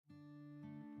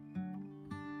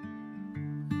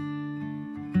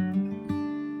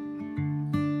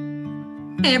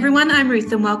Hey everyone, I'm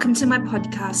Ruth and welcome to my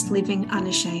podcast, Living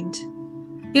Unashamed.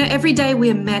 Every day we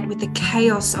are met with the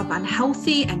chaos of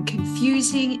unhealthy and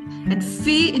confusing and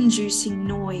fear-inducing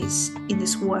noise in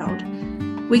this world.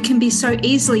 We can be so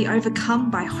easily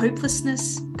overcome by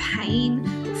hopelessness, pain,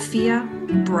 fear,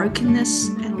 brokenness,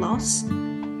 and loss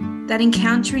that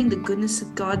encountering the goodness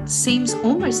of God seems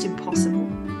almost impossible.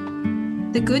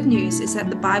 The good news is that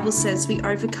the Bible says we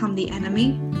overcome the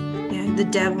enemy, the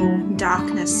devil,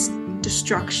 darkness,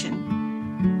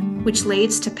 destruction, which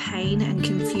leads to pain and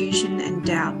confusion and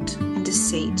doubt and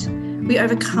deceit. We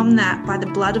overcome that by the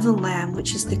blood of the Lamb,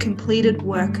 which is the completed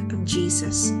work of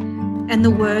Jesus, and the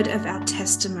word of our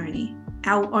testimony,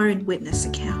 our own witness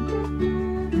account.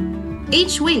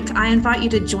 Each week, I invite you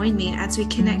to join me as we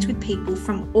connect with people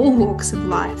from all walks of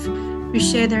life who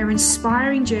share their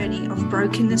inspiring journey of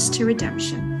brokenness to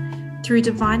redemption through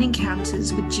divine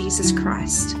encounters with Jesus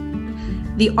Christ,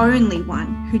 the only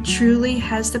one who truly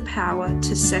has the power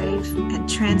to save and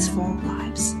transform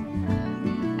lives.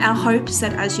 Our hope is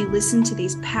that as you listen to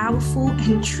these powerful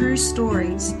and true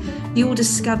stories, you will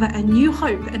discover a new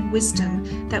hope and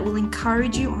wisdom that will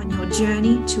encourage you on your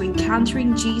journey to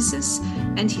encountering Jesus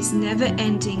and his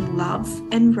never-ending love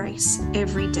and grace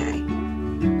every day.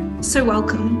 So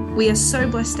welcome. We are so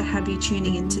blessed to have you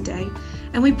tuning in today,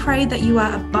 and we pray that you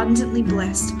are abundantly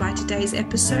blessed by today's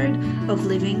episode of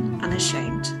Living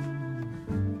Unashamed.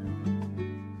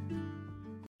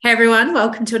 Hey everyone,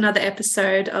 welcome to another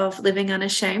episode of Living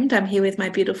Unashamed. I'm here with my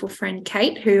beautiful friend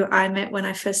Kate, who I met when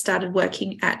I first started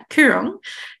working at Coorong.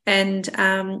 And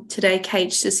today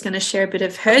Kate's just going to share a bit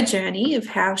of her journey of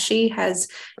how she has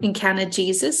encountered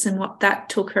Jesus and what that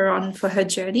took her on for her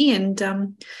journey.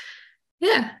 And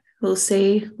we'll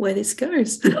see where this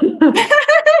goes.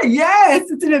 Yes,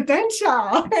 it's an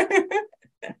adventure.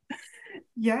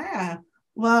 Yeah.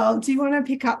 Well, do you want to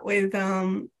pick up with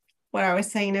what I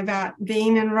was saying about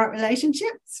being in right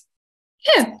relationships?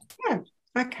 Yeah.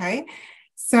 Okay.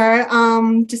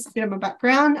 So just a bit of my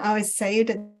background. I was saved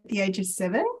at the age of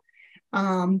 7,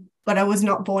 but I was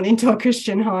not born into a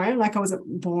Christian home. Like I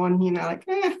wasn't born,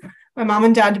 my mum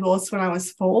and dad divorced when I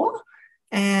was 4,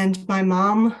 and my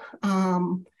mum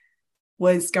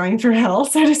was going through hell,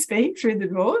 so to speak, through the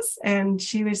divorce, and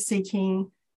she was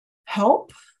seeking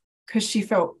help because she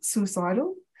felt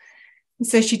suicidal. And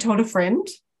so she told a friend,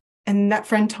 and that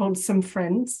friend told some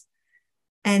friends,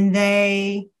 and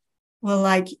they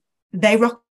rocked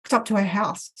up to her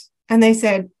house and they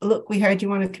said, "Look, we heard you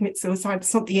want to commit suicide.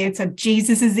 It's not the answer.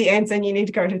 Jesus is the answer, and you need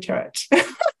to go to church."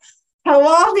 How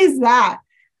wild is that?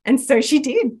 And so she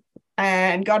did.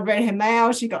 And God read her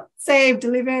mail. She got saved,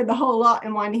 delivered, the whole lot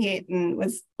in one hit, and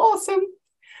was awesome.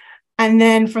 And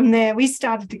then from there, we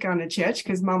started to go to church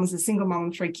because mum was a single mum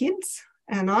with 3 kids.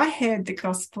 And I heard the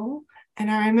gospel.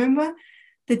 And I remember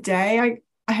the day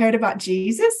I heard about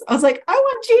Jesus, I was like, I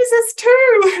want Jesus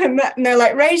too. And they're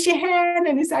like, raise your hand.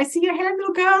 And he said, I see your hand,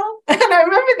 little girl. And I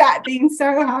remember that being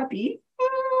so happy.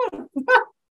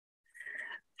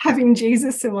 Having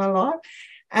Jesus in my life.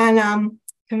 And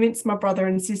convinced my brother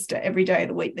and sister every day of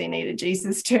the week they needed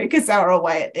Jesus too, because they were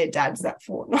away at their dad's that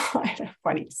fortnight.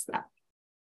 Funny as that.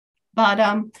 But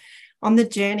on the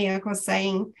journey, like I was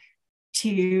saying to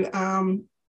you, I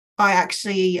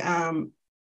actually a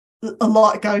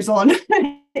lot goes on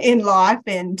in life,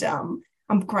 and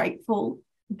I'm grateful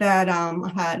that I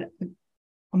had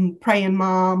a praying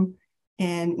mom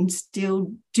and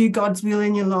instilled do God's will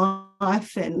in your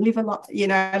life and live a life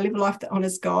that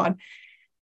honors God.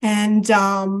 And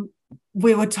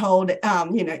we were told,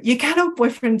 you can't have a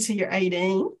boyfriend until you're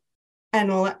 18. And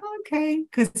we're like, okay,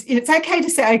 because it's okay to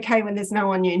say okay when there's no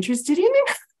one you're interested in.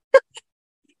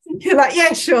 You're like,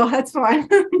 yeah, sure, that's fine.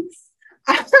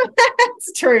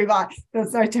 That's true, but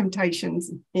there's no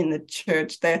temptations in the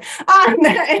church there.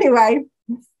 Anyway,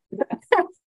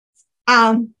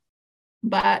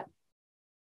 but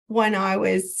when I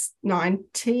was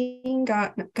 19,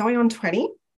 going on 20,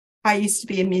 I used to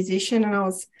be a musician, and I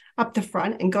was up the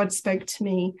front, and God spoke to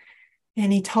me,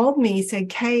 and he told me, he said,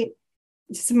 Kate,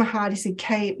 just in my heart, he said,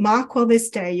 Kate, mark well this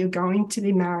day, you're going to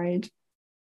be married,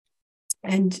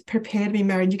 and prepare to be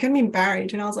married. You're going to be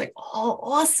married. And I was like, oh,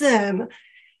 awesome.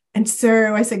 And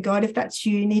so I said, God, if that's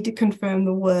you need to confirm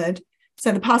the word.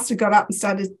 So the pastor got up and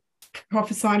started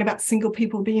prophesying about single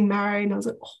people being married. And I was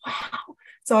like, oh, wow.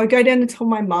 So I go down and tell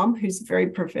my mum, who's very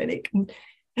prophetic. And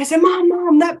I said,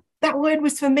 Mom, that word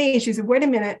was for me. She said, wait a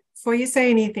minute, before you say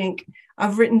anything,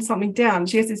 I've written something down.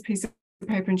 She has this piece of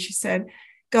paper, and she said,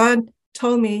 God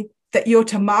told me that you're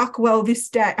to mark well this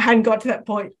day. I hadn't got to that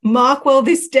point. Mark well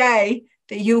this day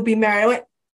that you'll be married. I went,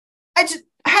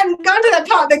 I hadn't gone to that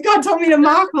part that God told me to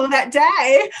mark all that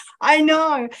day. I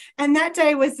know. And that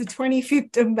day was the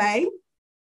 25th of May.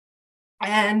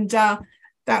 And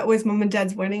that was Mum and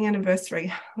Dad's wedding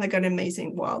anniversary. They got an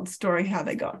amazing, wild story how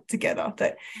they got together.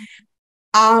 But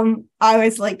I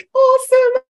was like,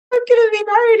 awesome, I'm going to be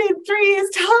married in 3 years'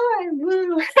 time.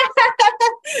 Woo.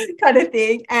 Kind of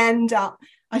thing. And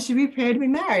I should be prepared to be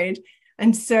married.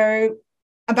 And so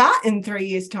about in 3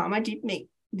 years' time, I did meet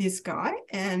this guy,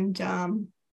 and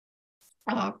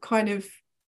I kind of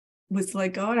was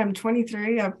like, God, I'm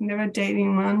 23. I've never dated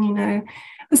anyone,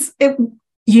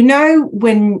 you know,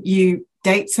 when you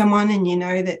date someone and you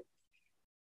know that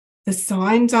the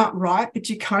signs aren't right, but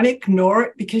you can't ignore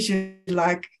it because you're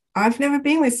like, I've never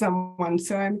been with someone,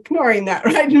 so I'm ignoring that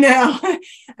right now.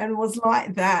 And it was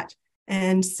like that.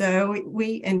 And so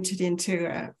we entered into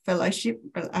a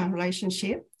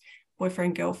relationship,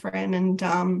 boyfriend, girlfriend,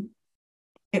 and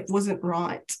it wasn't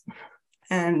right.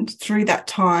 And through that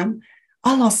time,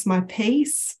 I lost my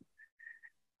peace.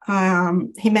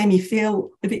 He made me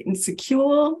feel a bit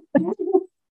insecure,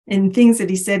 and things that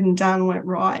he said and done weren't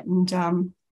right.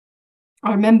 And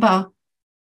I remember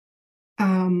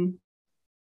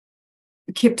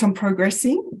kept on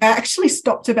progressing. I actually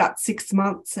stopped about 6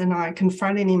 months and I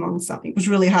confronted him on something. It was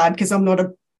really hard because I'm not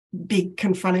a big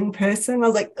confronting person. I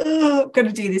was like, oh, I've got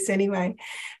to do this anyway.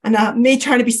 And me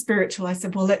trying to be spiritual, I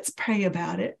said, well, let's pray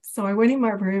about it. So I went in my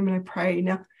room and I prayed.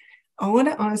 Now, I want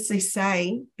to honestly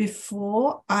say,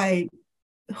 before I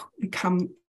become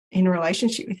in a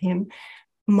relationship with him,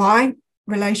 my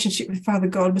relationship with Father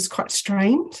God was quite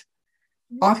strained.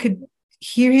 I could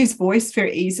hear his voice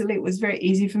very easily. It was very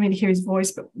easy for me to hear his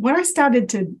voice. But when I started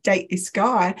to date this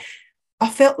guy, I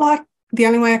felt like the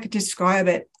only way I could describe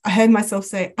it, I heard myself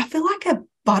say, I feel like a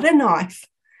butter knife.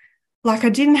 Like I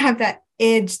didn't have that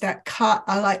edge, that cut.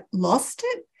 I like lost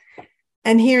it.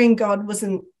 And hearing God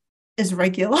wasn't as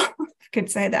regular, if I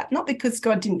could say that. Not because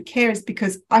God didn't care, it's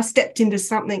because I stepped into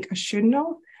something I shouldn't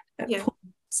have. Yeah.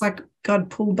 It's like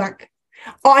God pulled back.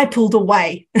 I pulled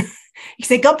away. You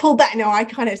say God pulled back. No, I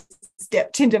kind of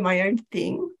stepped into my own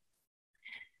thing.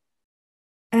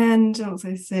 And what was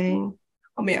I saying?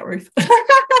 I'm out, Ruth.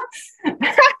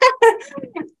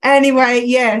 Anyway,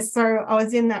 yeah, so I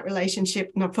was in that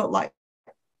relationship and I felt like,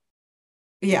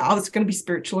 yeah, I was going to be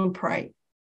spiritual and pray.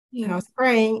 Yeah. And I was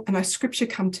praying and a scripture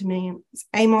come to me. It's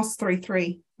Amos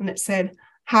 3:3, and it said,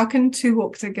 how can two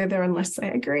walk together unless they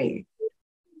agree?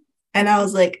 And I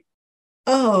was like,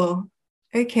 oh,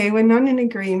 okay, we're not in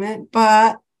agreement,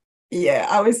 but yeah,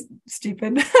 I was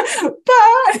stupid. But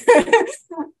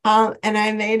and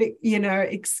I made,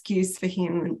 excuse for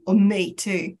him or me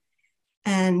too.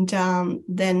 And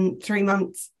then 3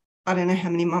 months, I don't know how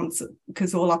many months,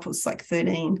 because all up was like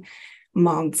 13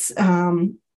 months.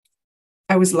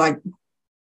 I was like,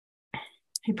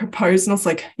 he proposed, and I was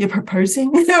like, you're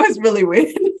proposing? That was really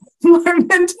weird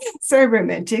moment, so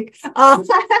romantic.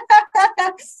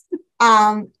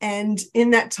 And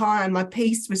in that time, my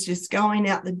peace was just going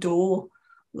out the door.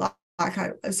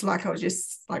 I was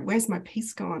just like, where's my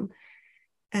peace gone?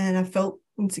 And I felt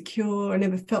insecure. I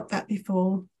never felt that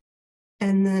before.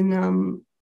 And then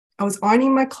I was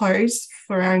ironing my clothes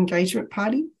for our engagement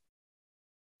party.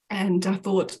 And I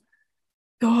thought,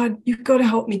 God, you've got to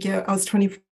help me get, I was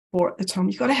 24 at the time,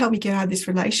 you've got to help me get out of this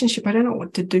relationship. I don't know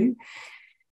what to do.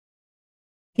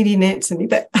 He didn't answer me,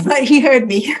 but he heard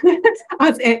me.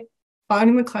 I was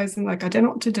ironing my clothes and like, I don't know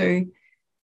what to do.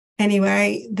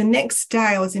 Anyway, the next day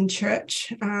I was in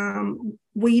church.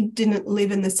 We didn't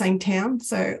live in the same town,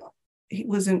 so he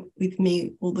wasn't with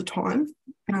me all the time.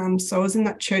 So I was in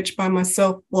that church by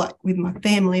myself, like with my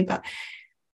family, but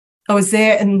I was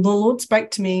there and the Lord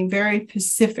spoke to me very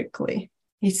specifically.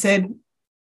 He said,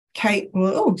 Kate,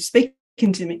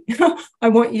 speaking to me, I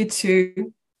want you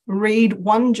to read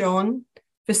 1 John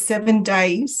for 7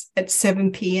 days at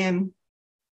 7 p.m.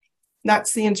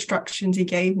 That's the instructions he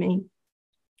gave me.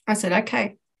 I said,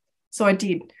 okay. So I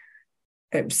did.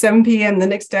 At 7 p.m. the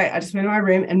next day, I just went to my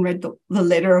room and read the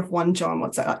letter of 1 John.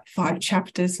 What's that, like 5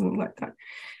 chapters, something like that.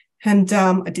 And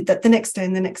I did that the next day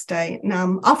and the next day. And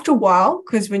after a while,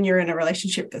 because when you're in a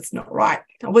relationship that's not right,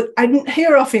 I didn't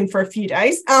hear off him for a few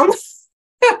days. And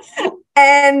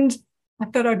I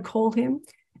thought I'd call him.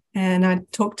 And I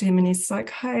talked to him and he's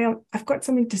like, hey, I've got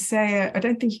something to say. I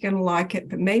don't think you're going to like it,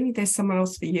 but maybe there's someone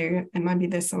else for you and maybe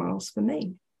there's someone else for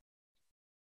me.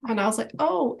 And I was like,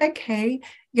 oh, okay.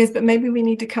 He goes, but maybe we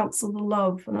need to counsel the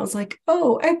love. And I was like,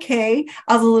 oh, okay.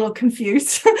 I was a little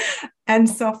confused. And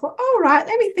so I thought, all right,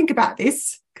 let me think about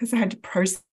this, because I had to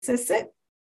process it.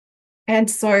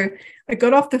 And so I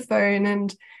got off the phone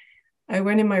and I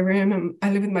went in my room, and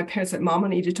I live with my parents. Like, Mom, I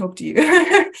need to talk to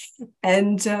you.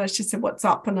 And she said, what's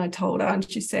up? And I told her, and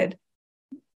she said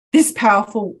this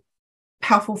powerful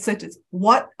sentence: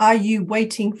 what are you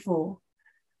waiting for?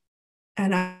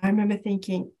 And I remember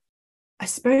thinking, I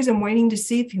suppose I'm waiting to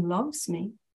see if he loves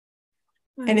me.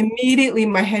 Wow. And immediately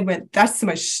my head went, that's the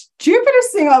most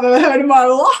stupidest thing I've ever heard in my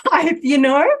life, you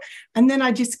know? And then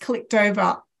I just clicked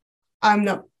over,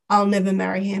 I'll never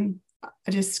marry him.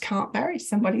 I just can't marry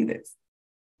somebody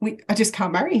I just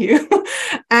can't marry you.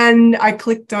 And I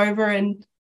clicked over, and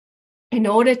in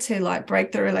order to like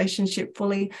break the relationship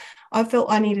fully, I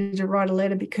felt I needed to write a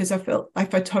letter, because I felt like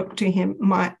if I talked to him,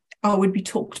 I would be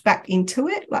talked back into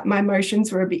it. Like my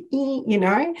emotions were a bit, you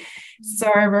know.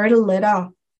 So I wrote a letter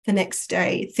the next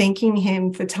day thanking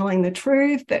him for telling the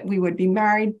truth, that we would be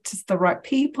married to the right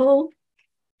people.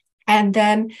 And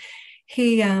then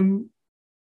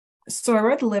so I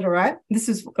wrote the letter, right? This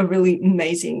is a really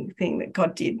amazing thing that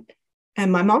God did.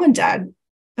 And my mom and dad,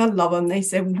 I love them. They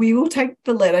said, we will take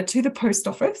the letter to the post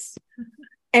office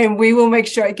and we will make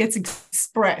sure it gets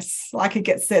express, like it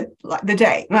gets said, like the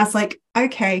date. And I was like,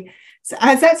 okay. So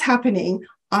as that's happening,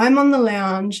 I'm on the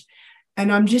lounge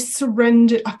and I'm just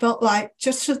surrendered. I felt like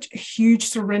just such a huge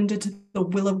surrender to the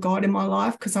will of God in my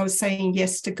life, because I was saying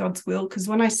yes to God's will. Because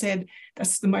when I said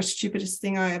that's the most stupidest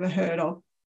thing I ever heard of,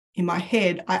 in my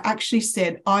head, I actually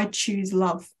said, I choose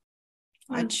love.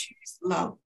 I choose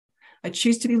love. I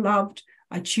choose to be loved.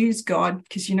 I choose God,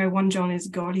 because, you know, 1 John is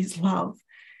God is love.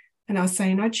 And I was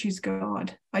saying, I choose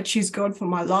God. I choose God for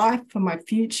my life, for my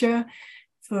future,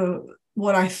 for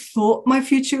what I thought my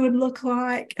future would look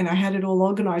like. And I had it all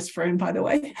organized for him, by the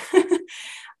way.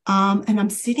 And I'm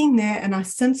sitting there and I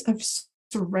sense of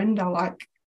surrender, like,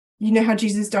 you know how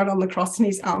Jesus died on the cross and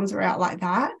his arms were out like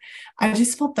that? I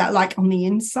just felt that, like, on the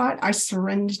inside, I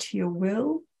surrendered to your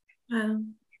will. Wow.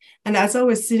 And as I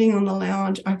was sitting on the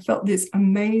lounge, I felt this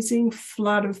amazing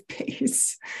flood of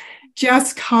peace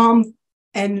just come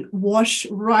and wash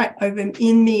right over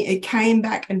in me. It came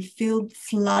back and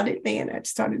flooded me, and I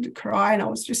started to cry, and I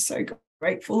was just so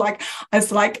grateful. Like, I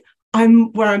was like,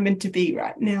 I'm where I'm meant to be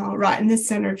right now, right in the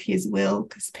center of his will,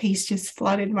 because peace just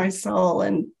flooded my soul.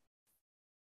 And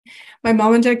my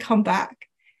mom and dad come back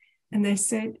and they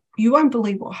said, you won't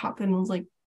believe what happened. I was like,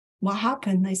 what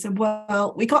happened? They said,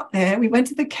 well, we got there. We went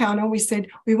to the counter. We said,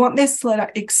 we want this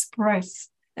letter express.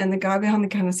 And the guy behind the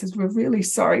counter says, we're really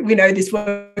sorry. We know this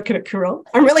working at Curl.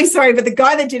 I'm really sorry, but the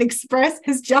guy that did express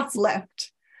has just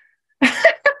left.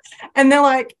 And they're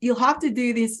like, you'll have to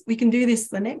do this. We can do this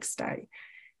the next day.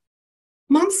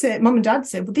 Mum and dad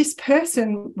said, well, this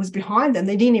person was behind them.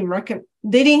 They didn't even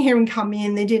they didn't hear him come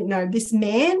in. They didn't know. This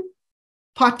man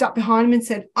piped up behind him and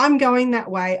said, I'm going that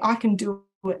way. I can do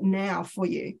it now for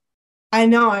you. I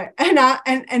know.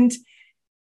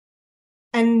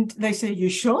 And they said, you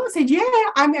sure? I said, yeah,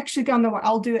 I'm actually going that way.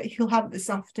 I'll do it. He'll have it this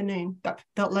afternoon.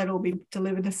 That letter will be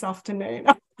delivered this afternoon.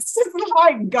 It's just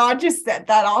like God just set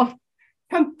that off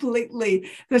completely,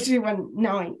 especially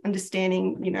when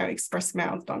understanding, express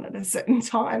mouthed on at a certain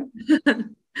time.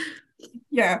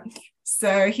 Yeah.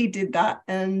 So he did that.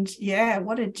 And yeah,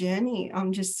 what a journey.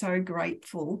 I'm just so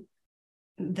grateful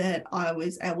that I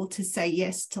was able to say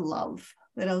yes to love,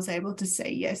 that I was able to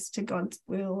say yes to God's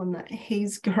will, and that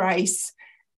his grace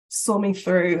saw me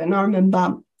through. And I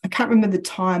remember, I can't remember the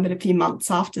time, but a few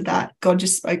months after that, God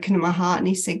just spoke into my heart and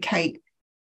he said, Kate,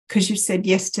 because you said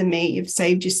yes to me, you've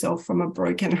saved yourself from a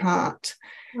broken heart.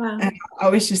 Wow. And I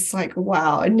was just like,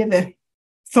 wow, I never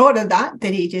thought of that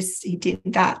he did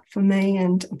that for me.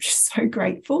 And I'm just so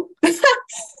grateful.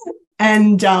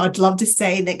 And I'd love to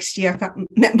say next year I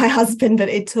met my husband, but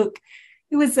it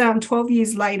was 12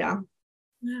 years later.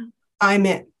 Wow. I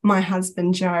met my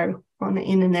husband, Joe, on the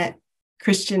internet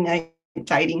Christian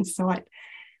dating site.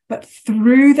 But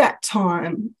through that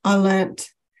time, I learnt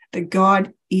that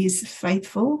God is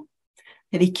faithful,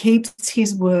 that he keeps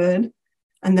his word,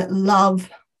 and that love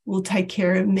will take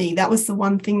care of me. That was the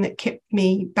one thing that kept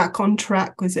me back on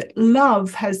track, was that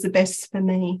love has the best for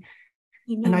me.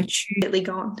 Amen. And I choose.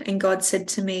 Gone. And God said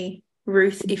to me,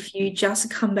 Ruth, if you just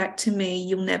come back to me,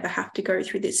 you'll never have to go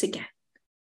through this again.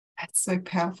 That's so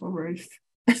powerful, Ruth.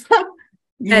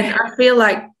 Yeah. And I feel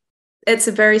like it's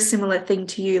a very similar thing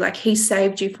to you. Like, he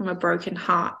saved you from a broken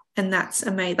heart, and that's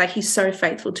amazing. Like, he's so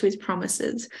faithful to his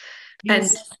promises.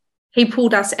 Yes. And he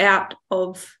pulled us out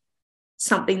of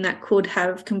something that could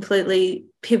have completely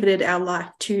pivoted our life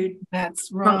to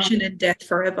function in death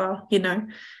forever,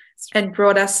 and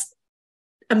brought us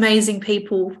amazing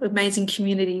people, amazing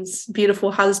communities,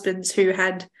 beautiful husbands who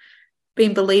had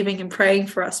been believing and praying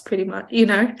for us pretty much,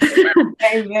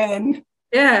 Amen.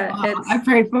 Yeah. I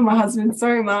prayed for my husband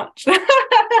so much.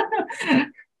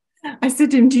 I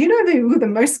said to him, do you know that you were the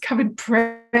most covered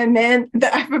prayer man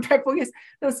that I ever prayed for? Yes,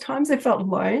 there was times I felt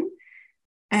alone.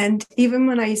 And even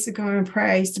when I used to go and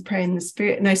pray, I used to pray in the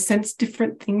spirit, and I sensed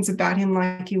different things about him,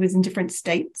 like he was in different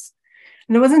states.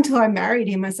 And it wasn't until I married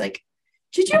him, I was like,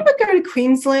 did you ever go to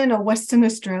Queensland or Western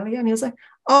Australia? And he was like,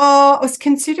 oh, I was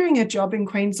considering a job in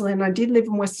Queensland. I did live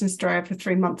in Western Australia for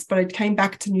 3 months, but I came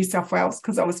back to New South Wales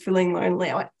because I was feeling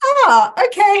lonely. I went,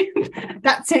 okay,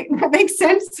 that's it. That makes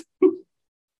sense.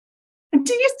 And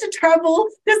he used to travel.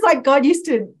 Just like God used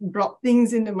to drop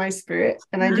things into my spirit,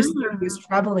 and I just knew he was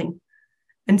traveling.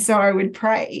 And so I would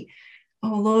pray,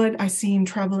 oh, Lord, I see him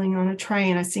traveling on a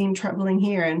train. I see him traveling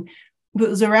here. And it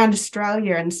was around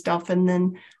Australia and stuff. And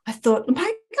then I thought, am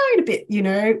I going a bit,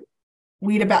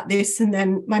 weird about this? And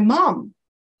then my mum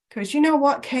goes, you know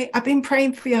what, Kate, I've been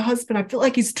praying for your husband. I feel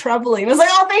like he's traveling. I was like,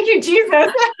 oh, thank you,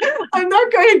 Jesus. I'm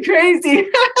not going crazy.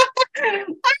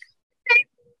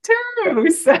 Too.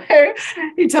 So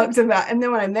he talks about, and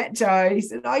then when I met Joe, he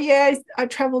said, oh yeah, I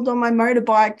traveled on my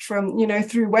motorbike from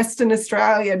through Western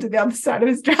Australia to the other side of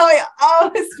Australia. Oh,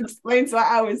 this explains why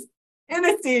I was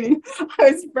interceding.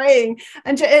 I was praying,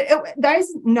 and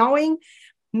there's knowing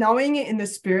it in the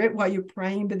spirit while you're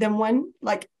praying, but then when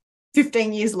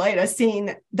 15 years later,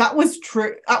 seeing that was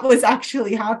true, that was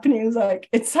actually happening, it was like,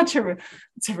 it's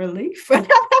a relief.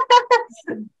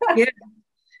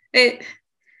 Yeah.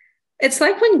 It's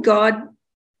like when God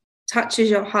touches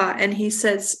your heart and he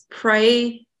says,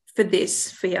 pray for this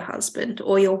for your husband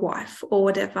or your wife or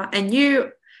whatever. And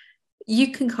you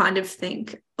can kind of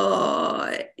think,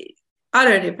 oh, I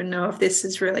don't even know if this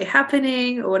is really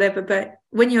happening or whatever. But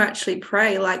when you actually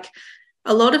pray,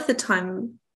 a lot of the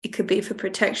time it could be for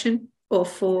protection or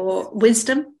for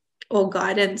wisdom or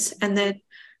guidance. And then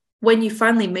when you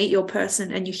finally meet your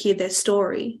person and you hear their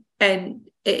story, and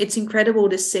it's incredible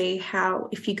to see how,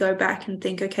 if you go back and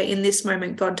think, okay, in this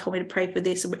moment, God told me to pray for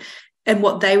this, and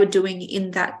what they were doing in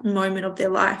that moment of their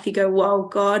life, you go, well,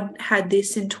 God had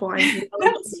this entwined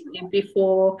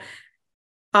before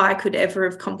I could ever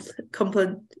have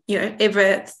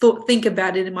think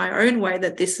about it in my own way,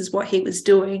 that this is what he was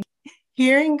doing.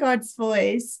 Hearing God's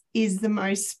voice is the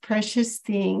most precious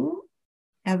thing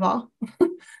ever.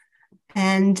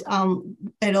 And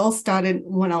it all started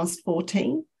when I was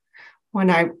 14, when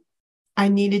I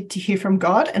needed to hear from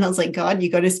God. And I was like, God, you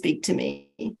got to speak to me.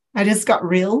 I just got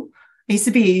real. I used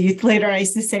to be a youth leader. I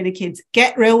used to say to kids,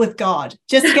 get real with God.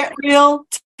 Just get real.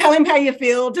 Tell him how you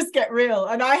feel. Just get real.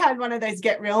 And I had one of those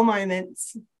get real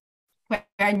moments where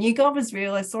I knew God was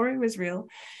real. I saw he was real.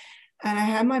 And I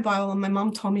had my Bible, and my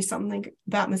mum told me something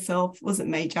about myself. Wasn't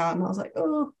major. And I was like,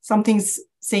 oh, something's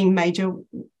seem major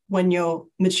when you're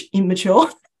immature.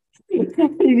 You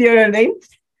know what I mean?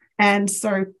 And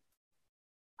so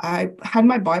I had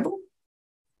my Bible,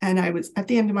 and I was at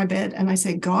the end of my bed, and I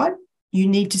said, God, you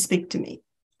need to speak to me.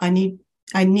 I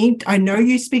know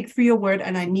you speak through your word,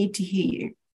 and I need to hear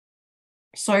you.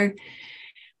 So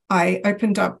I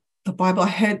opened up the Bible. I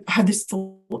had this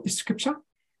thought, this scripture,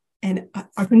 and I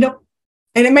opened up,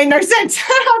 and it made no sense.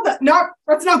 No,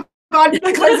 that's not God.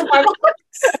 I closed the Bible.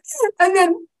 And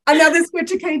then another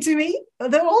scripture came to me.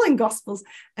 They're all in Gospels,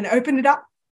 and I opened it up,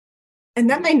 and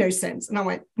that made no sense. And I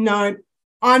went, no,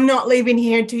 I'm not leaving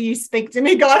here until you speak to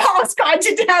me, God. I was crying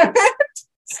you down.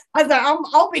 I was like,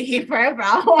 I'll be here forever.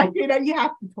 You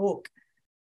have to talk.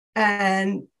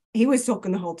 And he was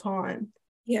talking the whole time.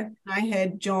 Yeah. I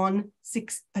heard John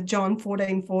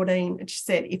 14:14, which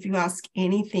said, if you ask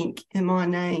anything in my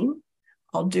name,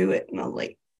 I'll do it. And I was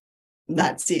like,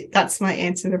 that's it. That's my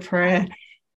answer to prayer.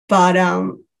 But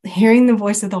hearing the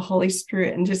voice of the Holy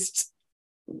Spirit and just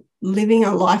living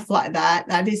a life like that,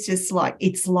 that is just like,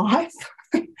 it's life.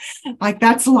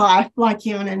 That's life,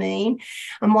 you know what I mean?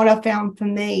 And what I found for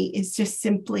me is just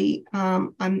simply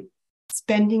I'm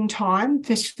spending time,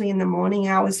 especially in the morning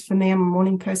hours. For me, I'm a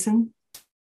morning person.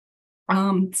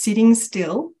 Sitting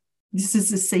still. This is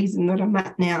the season that I'm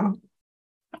at now.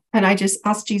 And I just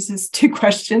asked Jesus 2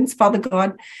 questions. Father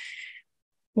God,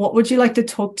 what would you like to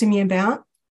talk to me about?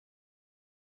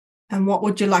 And what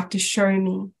would you like to show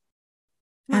me?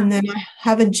 Yeah. And then I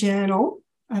have a journal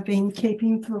I've been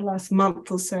keeping for the last month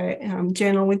or so,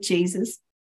 Journal with Jesus.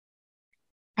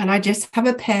 And I just have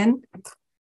a pen,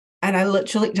 and I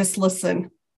literally just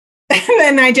listen. And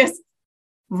then I just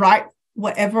write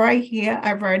whatever I hear.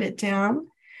 I wrote it down.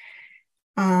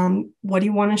 What do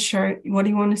you want to show? What do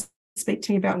you want to speak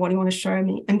to me about? What do you want to show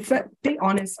me? And to be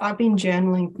honest, I've been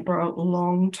journaling for a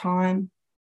long time.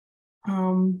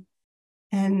 And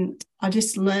I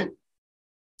just learned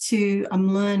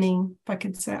I'm learning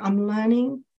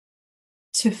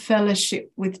to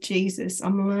fellowship with Jesus.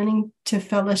 I'm learning to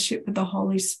fellowship with the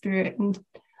Holy Spirit and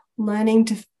learning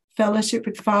to fellowship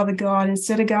with Father God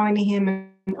instead of going to him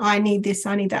and I need this,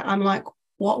 I need that. I'm like,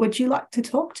 what would you like to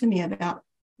talk to me about?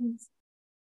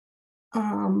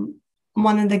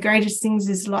 One of the greatest things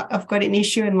is like, I've got an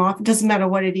issue in life. It doesn't matter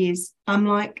what it is. I'm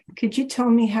like, could you tell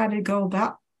me how to go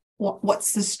about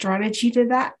what's the strategy to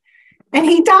that? And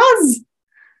he does,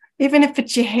 even if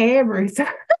it's your hair, Ruth.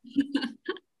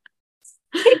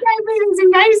 He gave me these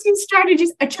amazing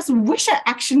strategies. I just wish I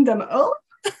actioned them all.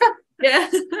 Yeah.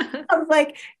 I was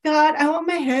like, God, I want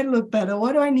my hair to look better.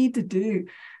 What do I need to do?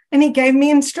 And he gave me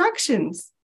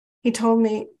instructions. He told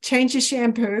me, change your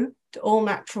shampoo to all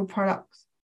natural products.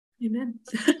 Amen.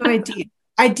 So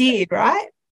I did, right?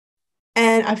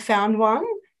 And I found one.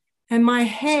 And my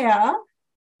hair,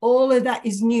 all of that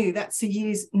is new. That's a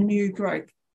year's new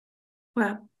growth.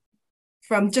 Wow.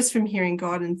 From hearing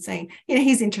God and saying,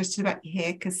 he's interested about your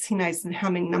hair because he knows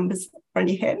how many numbers are on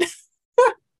your head.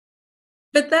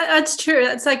 But that's true.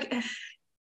 That's like,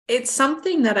 it's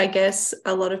something that I guess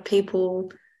a lot of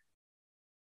people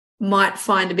might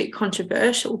find a bit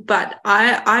controversial, but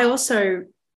I also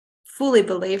fully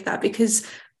believe that, because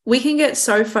we can get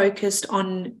so focused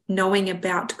on knowing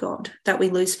about God that we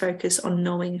lose focus on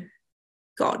knowing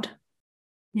God.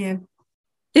 Yeah.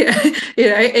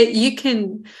 Yeah. You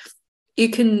can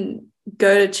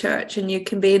go to church and you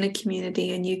can be in a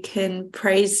community and you can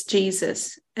praise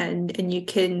Jesus and you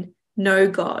can know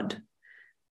God,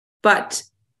 but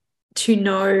to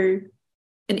know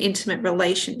an intimate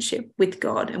relationship with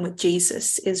God and with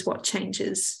Jesus is what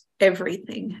changes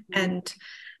everything. And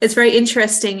it's very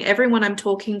interesting. Everyone I'm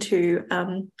talking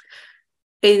to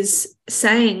is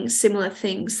saying similar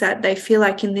things, that they feel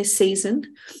like in this season.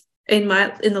 In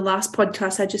the last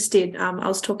podcast I just did, I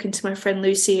was talking to my friend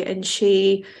Lucy, and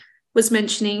she was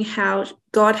mentioning how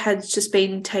God had just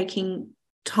been taking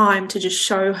time to just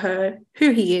show her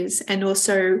who he is, and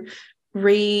also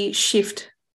reshift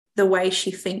the way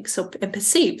she thinks and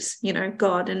perceives,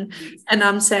 God. And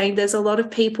I'm saying there's a lot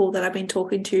of people that I've been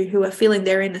talking to who are feeling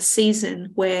they're in a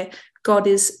season where God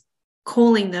is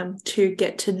calling them to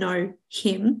get to know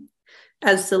him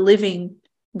as the living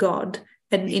God,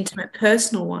 an intimate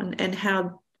personal one, and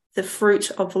how the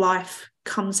fruit of life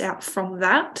comes out from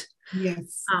that.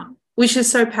 Yes. Which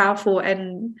is so powerful,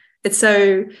 and it's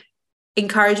so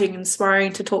encouraging,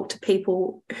 inspiring to talk to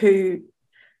people who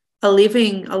are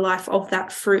living a life of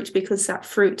that fruit, because that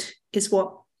fruit is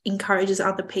what encourages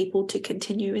other people to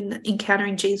continue in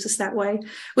encountering Jesus that way,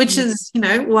 which is,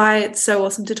 why it's so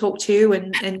awesome to talk to you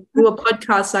and do a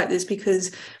podcast like this, because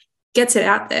it gets it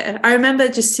out there. I remember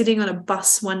just sitting on a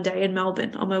bus one day in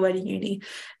Melbourne on my way to uni,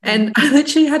 and I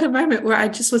literally had a moment where I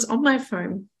just was on my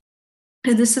phone.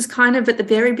 And this is kind of at the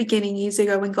very beginning, years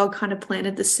ago, when God kind of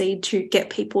planted the seed to get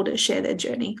people to share their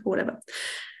journey or whatever.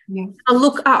 Yeah. I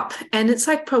look up and it's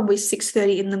like probably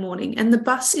 6:30 in the morning, and the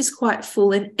bus is quite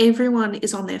full and everyone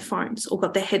is on their phones or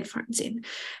got their headphones in.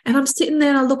 And I'm sitting there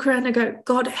and I look around and I go,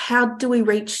 God, how do we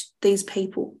reach these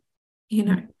people?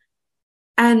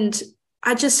 And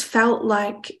I just felt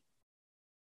like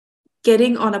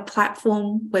getting on a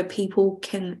platform where people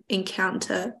can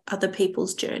encounter other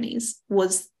people's journeys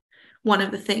was one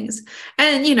of the things.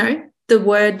 And, the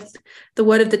word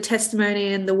of the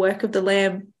testimony and the work of the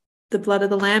Lamb, the blood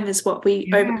of the Lamb is what we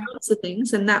overcome the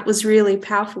things. And that was really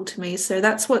powerful to me. So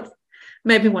that's what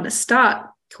made me want to start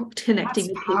connecting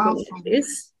with people like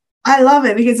this. I love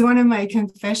it, because one of my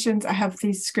confessions, I have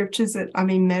these scriptures that I've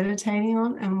been meditating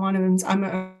on, and one of them's I'm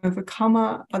an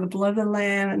overcomer by the blood of the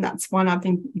Lamb, and that's one I've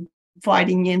been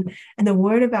fighting in, and the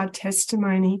word of our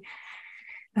testimony.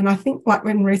 And I think, like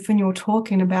when you were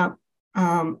talking about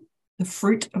the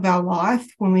fruit of our life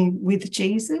when we with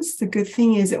Jesus, the good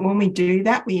thing is that when we do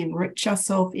that, we enrich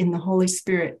ourselves in the Holy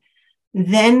Spirit.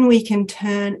 Then we can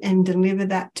turn and deliver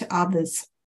that to others.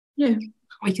 Yeah.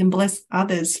 We can bless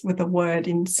others with a word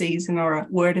in season or a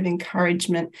word of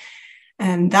encouragement.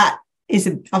 And that is,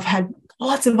 I've had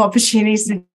lots of opportunities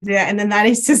to do that. And then that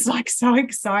is just like so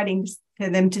exciting for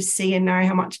them to see and know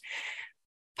how much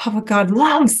Papa God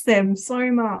loves them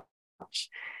so much.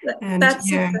 And that's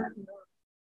exactly.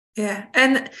 Yeah.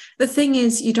 And the thing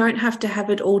is, you don't have to have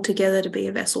it all together to be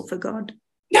a vessel for God.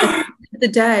 At the end of the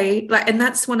day, and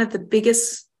that's one of the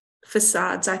biggest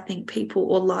facades I think people,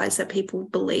 or lies that people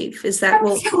believe, is that,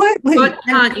 Absolutely. God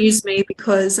can't use me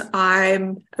because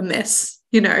I'm a mess,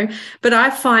 But I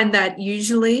find that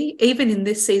usually, even in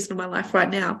this season of my life right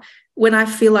now, when I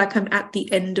feel like I'm at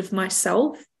the end of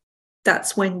myself,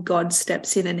 that's when God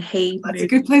steps in and he That's moves. a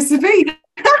good place to be.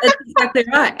 That's exactly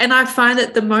right. And I find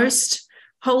that the most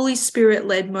Holy Spirit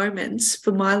led moments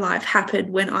for my life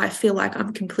happen when I feel like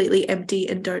I'm completely empty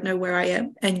and don't know where I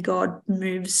am, and God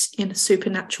moves in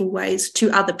supernatural ways to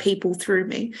other people through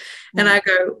me. And I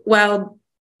go, well,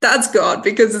 that's God,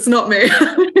 because it's not me.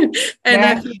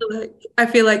 And I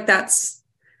feel like that's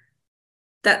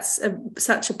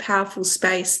such a powerful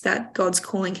space that God's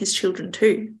calling his children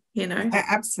to, you know.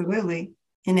 Absolutely.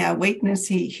 In our weakness,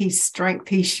 his strength,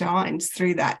 he shines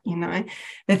through that, you know.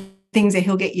 The things that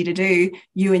he'll get you to do,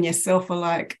 you and yourself are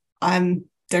like,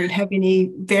 don't have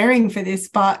any bearing for this,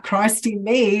 but Christ in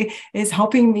me is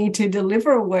helping me to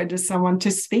deliver a word to someone,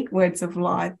 to speak words of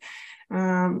life.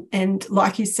 And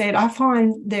like you said, I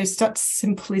find there's such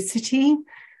simplicity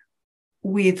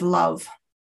with love.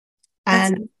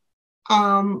 And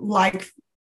like,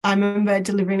 I remember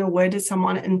delivering a word to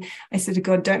someone and I said to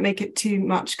God, don't make it too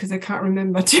much because I can't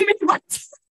remember too many words.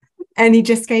 And he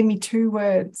just gave me 2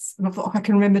 words. And I thought, I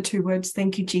can remember 2 words.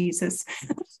 Thank you, Jesus.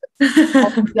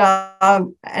 And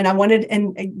I wanted,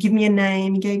 and give me a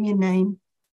name. He gave me a name.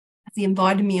 He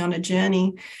invited me on a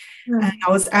journey. And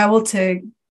I was able to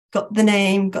got the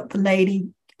name, got the lady,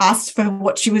 asked for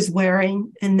what she was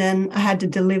wearing. And then I had to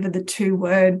deliver the 2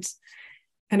 words.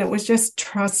 And it was just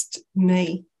trust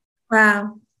me.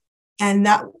 Wow. And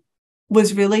that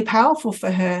was really powerful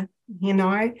for her, you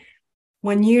know.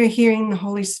 When you're hearing the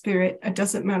Holy Spirit, it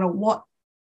doesn't matter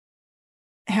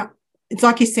it's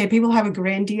like you said, people have a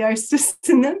grandiousness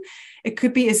in them. It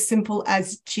could be as simple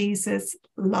as Jesus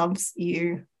loves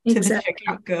you, exactly, to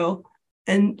the checkout girl.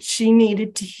 And she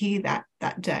needed to hear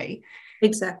that day.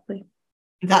 Exactly.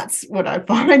 That's what I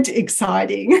find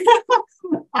exciting.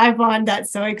 I find that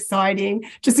so exciting.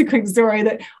 Just a quick story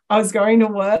that I was going to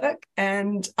work,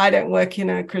 and I don't work in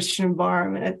a Christian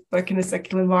environment. I work in a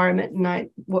secular environment, and I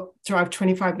drive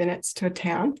 25 minutes to a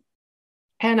town.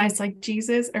 And I was like,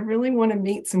 Jesus, I really want to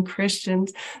meet some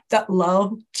Christians that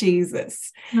love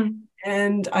Jesus.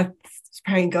 And I was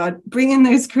praying, God, bring in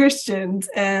those Christians.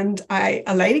 And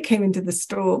a lady came into the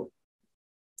store.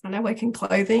 And I work in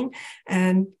clothing.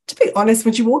 And to be honest,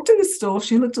 when she walked in the store,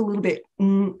 she looked a little bit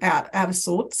out of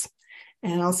sorts.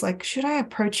 And I was like, should I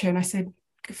approach her? And I said,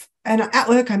 and at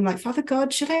work, I'm like, Father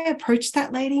God, should I approach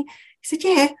that lady? He said,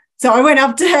 yeah. So I went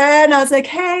up to her and I was like,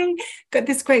 hey, got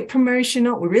this great promotion.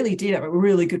 Oh, we really did have a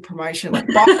really good promotion. Like,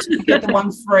 buy two, get the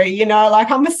one free, you know,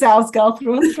 like I'm a sales girl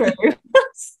through and through.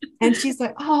 And she's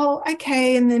like, oh,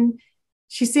 okay. And then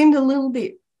she seemed a little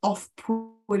bit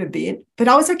off-put a bit, but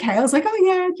I was okay. I was like, oh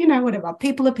yeah, you know, whatever.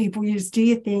 People are people. You just do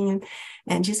your thing.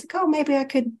 And she's like, oh, maybe I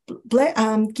could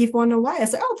give one away. I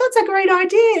said, oh, that's a great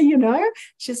idea, you know.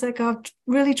 She's like, I've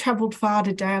really traveled far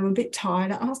today. I'm a bit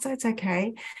tired. Oh, so it's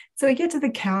okay. So we get to the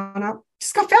counter.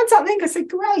 Just found something. I said,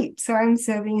 great. So I'm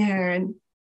serving her,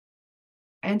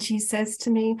 and she says to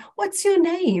me, what's your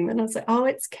name? And I was like, oh,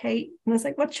 it's Kate. And I was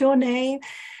like, what's your name?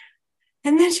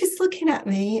 And then she's looking at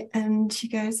me and she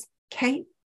goes, Kate,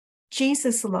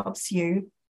 Jesus loves you.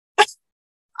 And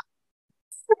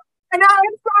I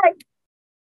was like,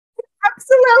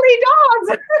 absolutely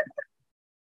not.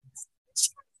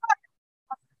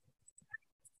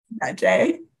 That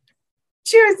day,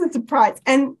 she was a surprise.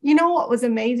 And you know what was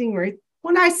amazing, Ruth?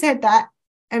 When I said that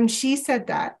and she said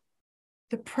that,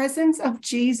 the presence of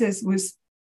Jesus was,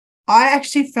 I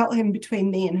actually felt him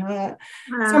between me and her.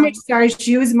 Wow. So much so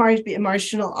she was a bit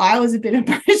emotional. I was a bit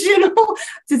emotional.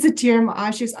 Just a tear in my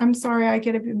eye. She goes, I'm sorry, I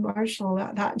get a bit emotional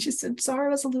about that. And she said, sorry, I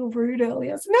was a little rude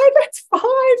earlier. I said, no, that's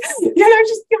fine. You know,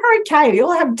 just you're okay. We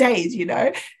all have days, you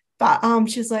know. But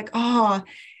she's like, oh,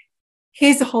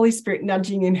 here's the Holy Spirit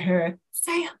nudging in her.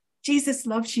 Say, Jesus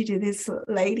loves you to this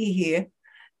lady here.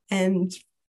 And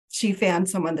she found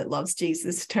someone that loves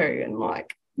Jesus too. And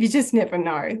like, you just never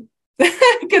know.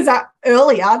 Because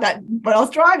earlier, that when I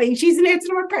was driving, she's an answer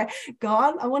to my prayer.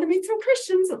 God, I want to meet some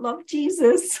Christians that love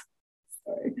Jesus.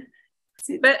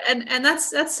 But and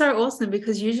that's so awesome,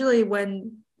 because usually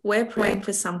when we're praying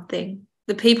for something,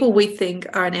 the people we think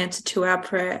are an answer to our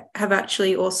prayer have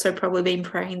actually also probably been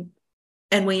praying,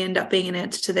 and we end up being an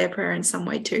answer to their prayer in some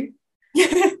way too.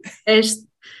 It's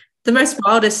the most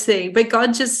wildest thing. But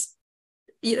God just,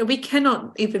 you know, we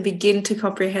cannot even begin to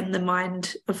comprehend the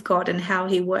mind of God and how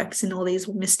he works in all these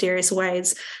mysterious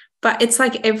ways. But it's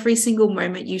like every single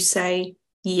moment you say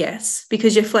yes,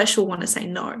 because your flesh will want to say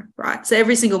no, right? So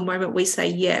every single moment we say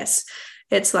yes,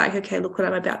 it's like, okay, look what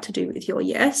I'm about to do with your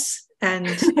yes. And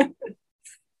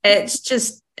it's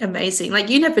just amazing. Like,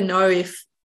 you never know if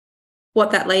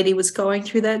what that lady was going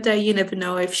through that day. You never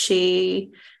know if she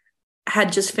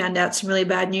had just found out some really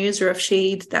bad news, or if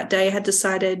she that day had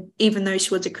decided, even though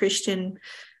she was a Christian,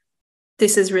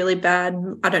 this is really bad,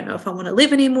 I don't know if I want to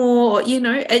live anymore, or, you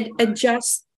know, and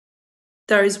just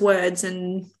those words,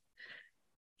 and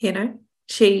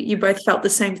you both felt the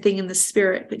same thing in the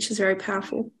spirit, which is very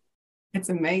powerful. It's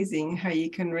amazing how you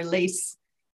can release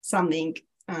something.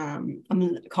 I'm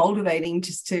cultivating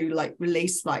just to like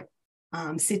release, like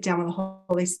sit down with the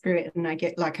Holy Spirit, and I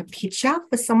get like a picture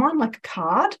for someone, like a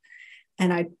card,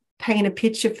 and I paint a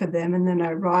picture for them, and then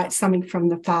I write something from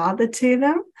the Father to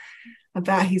them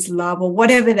about his love or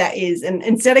whatever that is. And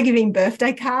instead of giving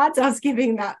birthday cards, I was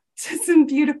giving that to some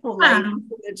beautiful ladies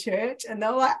in the church, and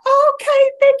they're like, oh,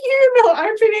 okay, thank you. And they're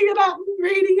opening it up and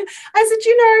reading it. I said,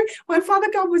 when Father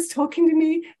God was talking to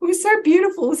me, it was so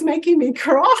beautiful. It was making me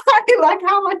cry, like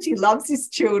how much he loves his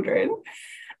children.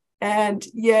 And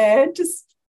yeah, just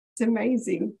it's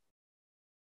amazing.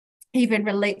 Even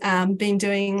been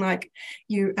doing like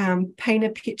you paint a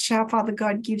picture Father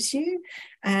God gives you.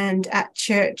 And at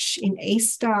church in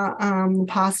Easter, the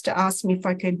pastor asked me if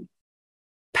I could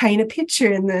paint a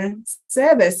picture in the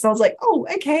service. So I was like, oh,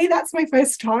 okay, that's my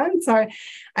first time. So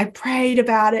I prayed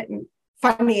about it, and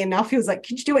funny enough, he was like,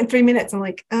 could you do it in 3 minutes? I'm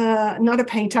like, not a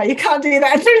painter, you can't do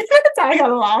that in 3 minutes. I got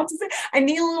to laugh. I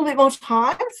need a little bit more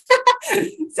time.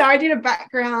 So I did a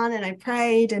background and I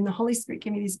prayed, and the Holy Spirit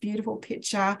gave me this beautiful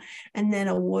picture and then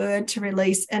a word to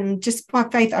release. And just by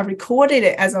faith, I recorded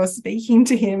it as I was speaking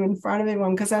to him in front of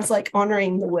everyone, because I was like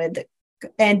honoring the word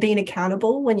and being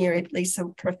accountable when you release a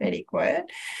prophetic word.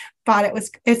 But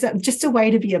it's just a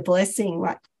way to be a blessing,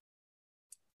 like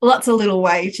lots of little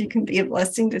ways you can be a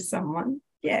blessing to someone.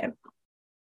 Yeah, I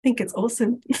think it's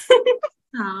awesome.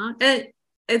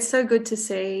 It's so good to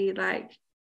see, like,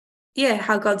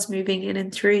 how God's moving in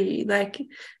and through you. Like,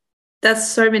 that's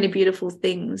so many beautiful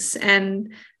things.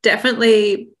 And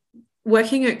definitely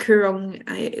working at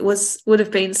Coorong would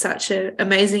have been such an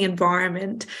amazing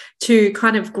environment to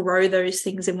kind of grow those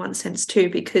things in one sense too,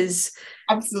 because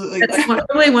absolutely that's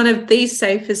probably one of the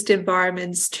safest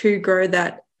environments to grow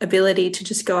that ability to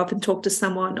just go up and talk to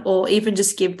someone, or even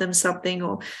just give them something,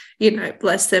 or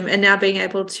bless them. And now being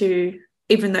able to,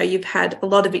 even though you've had a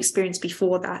lot of experience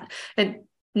before that, and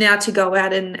now to go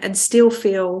out and still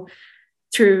feel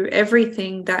through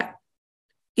everything that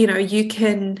you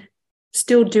can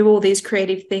still do all these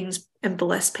creative things and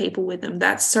bless people with them.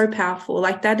 That's so powerful.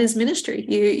 Like, that is ministry.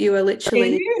 You are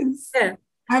literally, it is. Yeah,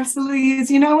 absolutely is.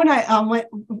 When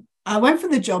I went for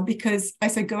the job, because I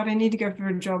said, God, I need to go for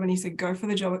a job, and he said, go for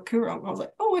the job at Coorong. I was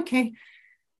like, oh, okay.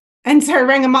 And so I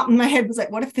rang him up, and my head was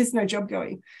like, what if there's no job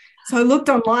going? So I looked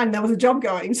online and there was a job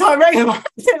going. So I rang him up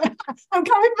and said, I'm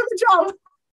coming for the job.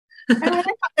 And when I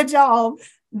got the job,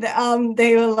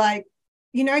 they were like,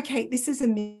 Kate, this is a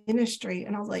ministry.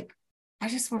 And I was like, I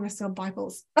just want to sell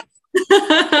Bibles.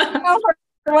 I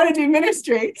want to do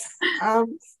ministry.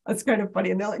 That's kind of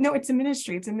funny. And they're like, no, it's a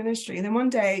ministry. It's a ministry. And then one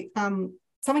day,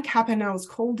 something happened. I was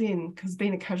called in, because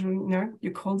being a casual,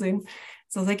 you're called in.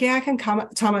 So I was like, yeah, I can come. At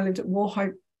the time I lived at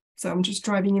Warhope. So I'm just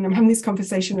driving in. I'm having this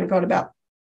conversation I got about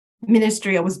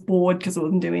ministry. I was bored because I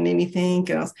wasn't doing anything.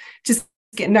 And I was just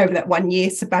getting over that 1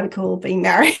 year sabbatical, being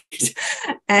married.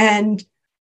 And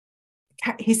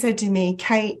he said to me,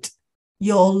 Kate,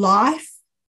 your life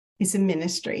is a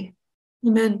ministry.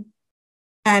 Amen.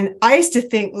 And I used to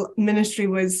think ministry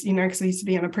was, because I used to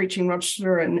be on a preaching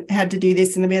roster and had to do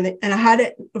this and the other, and I had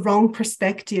it the wrong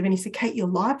perspective. And he said, Kate, your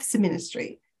life is a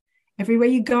ministry. Everywhere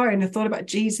you go. And I thought about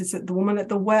Jesus, at the woman at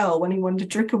the well, when he wanted a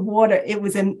drink of water, it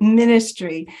was a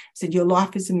ministry. He said, your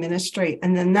life is a ministry.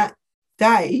 And then that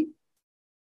day,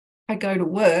 I go to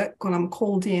work, when I'm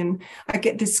called in, I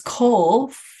get this call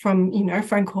from,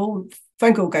 phone call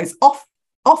goes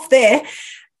off there.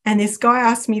 And this guy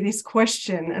asked me this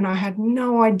question, and I had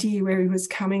no idea where he was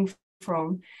coming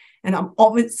from. And I'm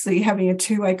obviously having a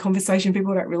two-way conversation.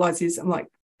 People don't realize this. I'm like,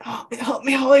 oh, help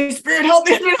me, Holy Spirit, help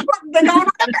me.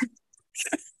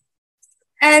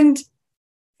 And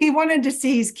he wanted to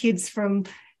see his kids from,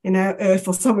 Earth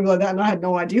or something like that. And I had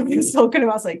no idea what he was talking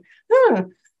about. I was like, huh.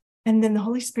 And then the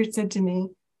Holy Spirit said to me,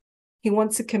 he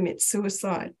wants to commit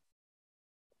suicide.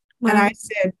 Wow. And I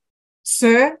said,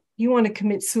 sir, you want to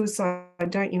commit suicide,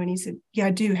 don't you? And he said, yeah,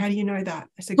 I do. How do you know that?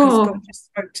 I said, because God just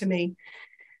spoke to me.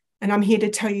 And I'm here to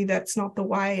tell you that's not the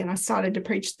way. And I started to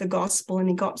preach the gospel, and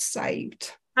he got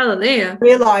saved. Hallelujah. I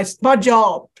realized my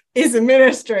job is a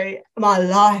ministry. My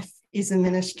life is a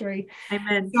ministry.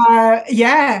 Amen. So,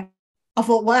 yeah, I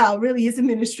thought, wow, really is a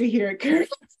ministry here at Coorong.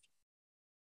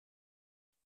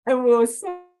 And we were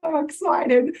so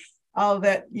excited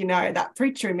that, that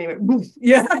preacher in me went,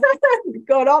 yeah,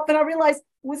 got up. And I realized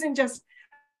it wasn't just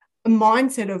a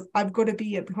mindset of I've got to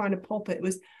be behind a pulpit. It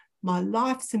was my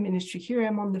life's a ministry. Here I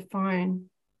am on the phone,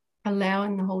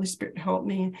 allowing the Holy Spirit to help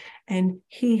me. And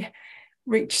he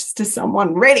reaches to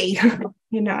someone ready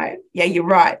Yeah, you're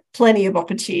right. Plenty of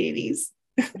opportunities.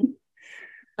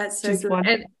 That's so good.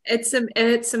 And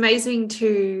it's amazing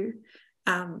to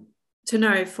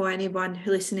know for anyone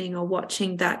who listening or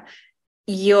watching that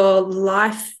your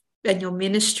life and your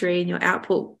ministry and your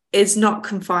output is not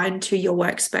confined to your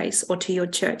workspace or to your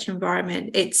church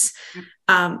environment. It's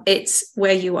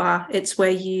where you are. It's where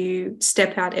you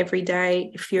step out every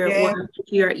day. If you're at work,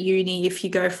 if you're at uni, if you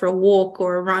go for a walk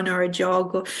or a run or a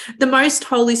jog. Or the most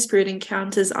Holy Spirit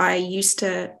encounters I used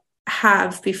to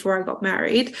have before I got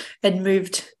married and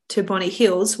moved to Bonny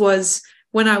Hills was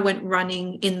when I went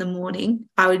running in the morning.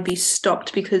 I would be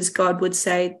stopped because God would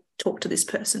say, talk to this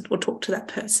person or talk to that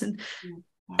person.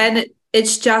 Wow. And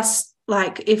it's just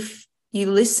like, if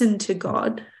you listen to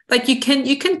God, like you can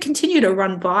continue to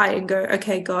run by and go,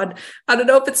 okay, God, I don't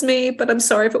know if it's me, but I'm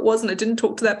sorry if it wasn't. I didn't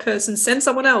talk to that person. Send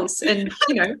someone else. And,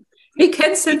 he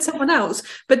can send someone else.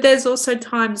 But there's also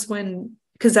times when,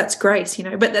 because that's grace,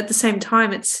 but at the same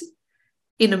time, it's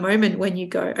in a moment when you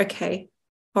go, okay,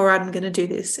 all right, I'm going to do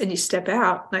this. And you step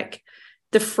out, like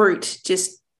the fruit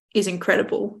just is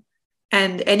incredible.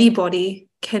 And anybody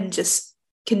can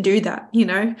do that,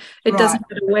 it doesn't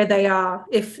matter where they are.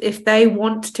 If they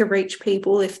want to reach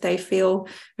people, if they feel,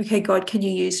 okay, God, can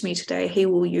you use me today? He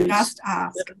will use. Just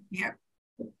ask. Yeah,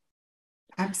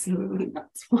 absolutely.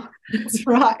 That's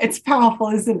right. It's powerful,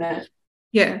 isn't it?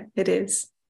 Yeah, it is.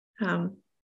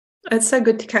 It's so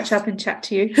good to catch up and chat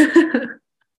to you.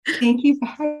 Thank you for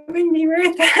having me,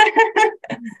 Ruth.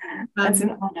 That's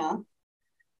an honor.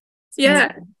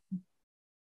 Yeah.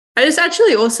 I just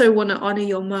actually also want to honor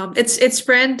your mum. It's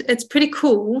pretty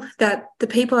cool that the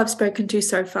people I've spoken to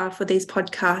so far for these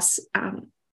podcasts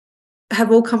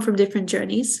have all come from different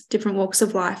journeys, different walks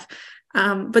of life.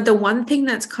 But the one thing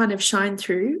that's kind of shined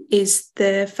through is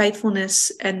the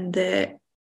faithfulness and the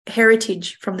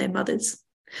heritage from their mothers,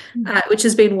 which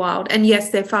has been wild. And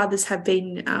yes, their fathers have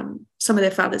been, some of their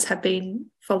fathers have been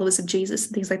followers of Jesus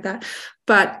and things like that.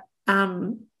 But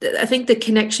I think the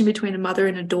connection between a mother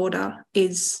and a daughter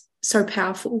is so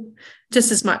powerful,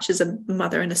 just as much as a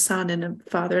mother and a son and a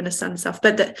father and a son and stuff.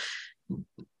 But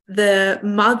the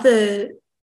mother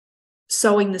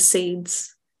sowing the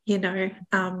seeds,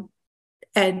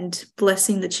 and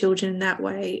blessing the children in that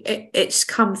way, it's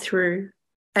come through.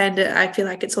 And I feel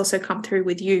like it's also come through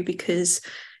with you because,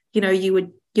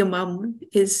 your mum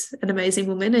is an amazing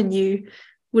woman and you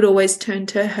would always turn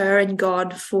to her and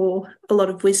God for a lot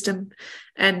of wisdom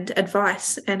and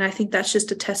advice. And I think that's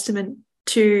just a testament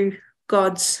to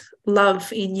God's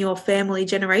love in your family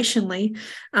generationally,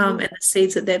 and the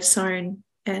seeds that they've sown.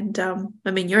 And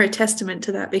you're a testament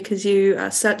to that because you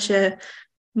are such a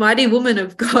mighty woman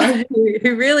of God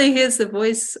who really hears the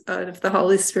voice of the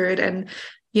Holy Spirit and,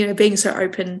 being so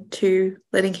open to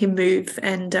letting him move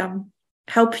and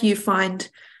help you find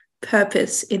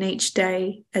purpose in each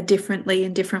day differently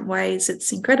in different ways.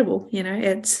 It's incredible.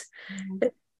 It's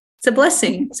a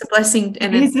blessing. It's a blessing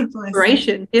and an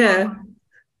inspiration. Yeah.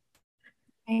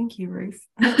 Thank you, Ruth.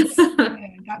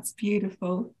 That's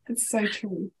beautiful. It's so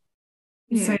true.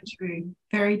 It's so true.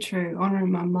 Very true.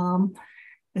 Honoring my mum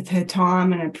with her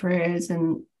time and her prayers,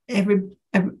 and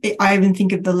I even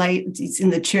think of the ladies in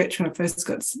the church when I first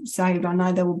got saved. I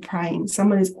know they were praying.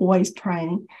 Someone is always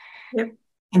praying. Yep.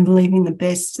 And believing the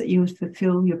best, that you will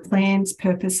fulfill your plans,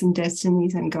 purpose, and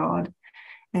destinies and God.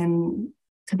 And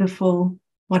to the full,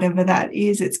 whatever that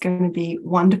is, it's going to be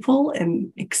wonderful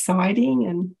and exciting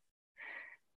and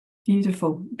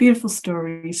beautiful, beautiful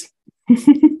stories.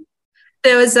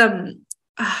 There was, I'm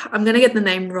going to get the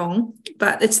name wrong,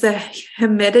 but it's the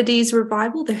Hebrides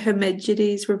Revival,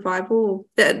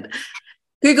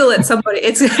 Google it, somebody.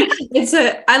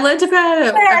 I learned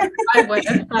about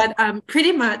it, but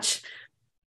pretty much,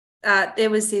 there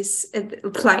was this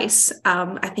place,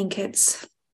 I think it's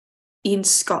in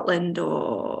Scotland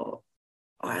or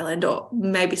Ireland or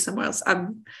maybe somewhere else.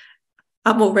 I'm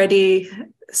already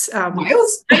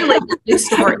Wales? this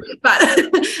story,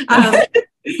 but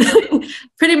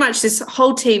pretty much this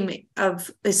whole team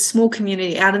of this small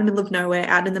community out in the middle of nowhere,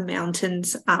 out in the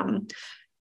mountains,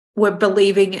 were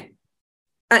believing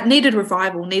needed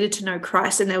revival, needed to know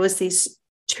Christ. And there was these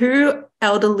two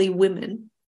elderly women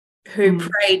who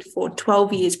prayed for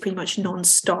 12 years pretty much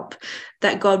non-stop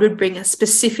that God would bring a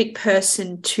specific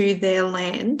person to their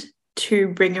land to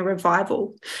bring a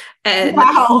revival. And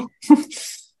wow.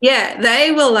 Yeah,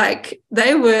 they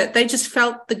just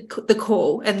felt the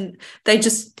call, and they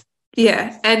just,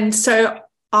 and so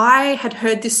I had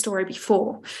heard this story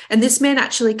before, and this man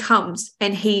actually comes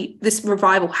and this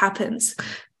revival happens.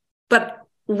 But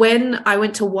when I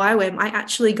went to YWAM, I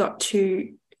actually got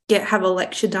to have a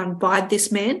lecture done by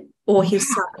this man or his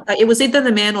son. Like, it was either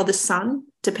the man or the son,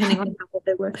 depending on how old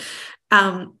they were.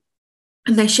 And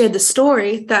they shared the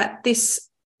story that this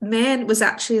man was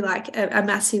actually like a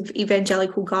massive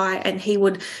evangelical guy, and he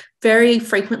would very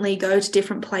frequently go to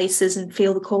different places and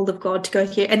feel the call of God to go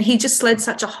here. And he just led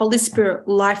such a Holy Spirit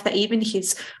life that even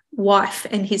his wife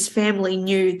and his family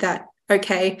knew that,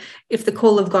 okay, if the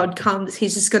call of God comes,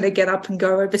 he's just going to get up and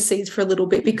go overseas for a little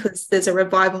bit because there's a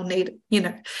revival needed, you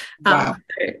know. Wow.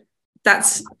 So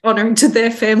that's honoring to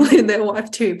their family and their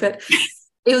wife too. But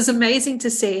it was amazing to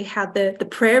see how the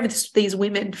prayer of these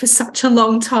women for such a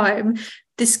long time,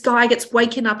 this guy gets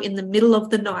waken up in the middle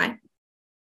of the night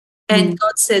and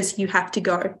God says, you have to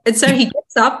go. And so he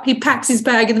gets up, he packs his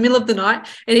bag in the middle of the night,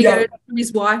 and he goes to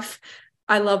his wife,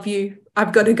 I love you.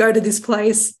 I've got to go to this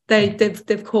place.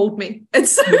 They've called me. And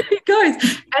so he goes.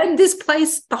 And this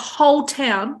place, the whole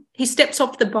town, he steps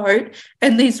off the boat,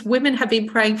 and these women have been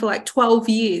praying for like 12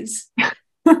 years.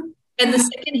 And the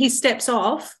second he steps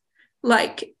off,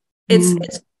 like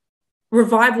it's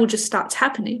revival just starts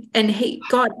happening. And he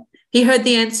heard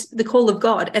the call of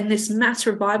God, and this mass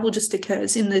revival just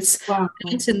occurs in this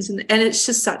mountains, and it's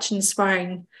just such an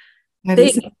inspiring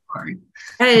thing.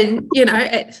 And you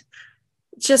know,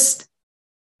 just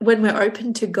when we're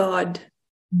open to God,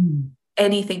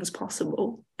 anything's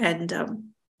possible, and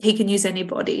he can use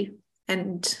anybody,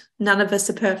 and none of us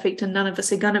are perfect, and none of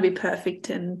us are going to be perfect,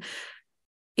 and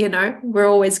you know, we're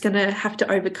always going to have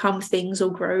to overcome things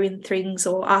or grow in things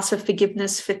or ask for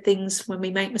forgiveness for things when we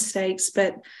make mistakes.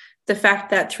 But the fact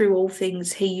that through all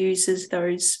things he uses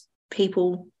those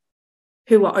people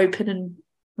who are open and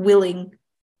willing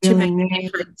to make a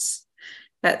difference,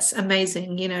 that's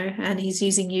amazing, you know. And he's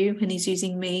using you, and he's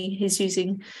using me, he's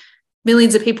using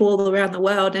millions of people all around the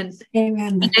world, and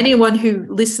anyone who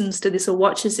listens to this or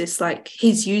watches this, like,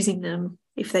 he's using them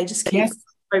if they just keep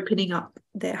opening up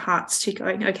their hearts to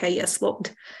going, okay, yes,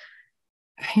 Lord.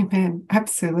 Amen.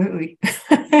 Absolutely.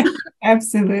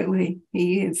 Absolutely.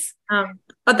 He is. The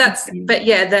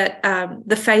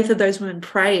faith of those women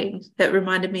praying, that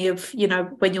reminded me of, you know,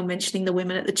 when you're mentioning the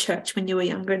women at the church when you were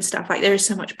younger and stuff, like there is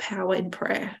so much power in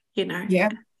prayer, you know. Yeah.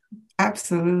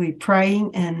 Absolutely.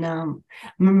 Praying. And I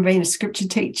remember being a scripture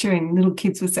teacher, and little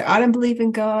kids would say, I don't believe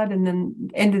in God. And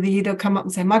then end of the year, they'll come up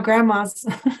and say, my grandma is.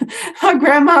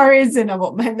 And I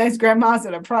want, man, those grandmas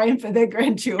that are praying for their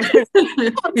grandchildren.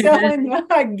 I'm telling you,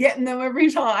 I'm getting them every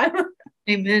time.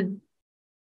 Amen.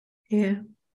 Yeah.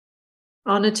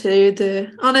 Honor to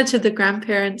the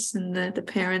grandparents and the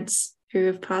parents who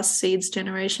have passed seeds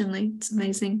generationally. It's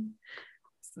amazing.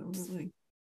 Absolutely.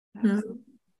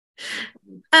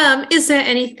 Is there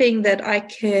anything that I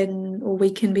can or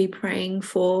we can be praying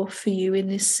for you in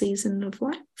this season of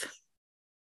life?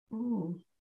 Ooh.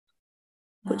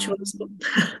 Which one's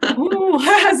I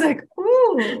was like,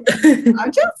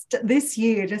 I'm just this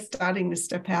year just starting to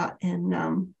step out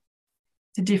and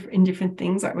in different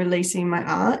things, like releasing my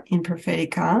art in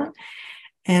prophetic art.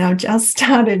 And I've just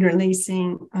started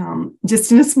releasing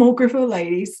just in a small group of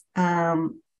ladies, praise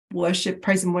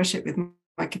and worship with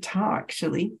my guitar,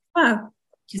 actually. Wow.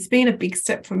 It's been a big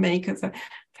step for me because I've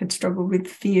had struggled with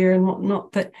fear and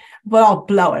whatnot, but I'll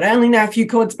blow it. I only know a few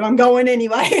chords, but I'm going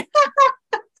anyway.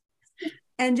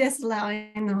 And just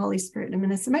allowing the Holy Spirit to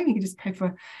minister. Maybe you could just pray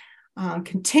for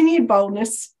continued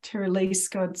boldness to release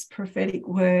God's prophetic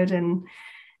word and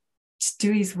just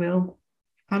do his will.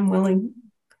 I'm willing.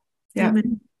 Yeah.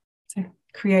 Amen. So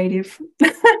creative.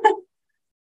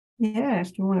 Yeah,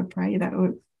 if you want to pray, that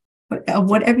would,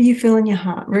 whatever you feel in your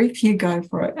heart, Ruth, you go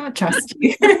for it. I trust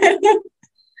you.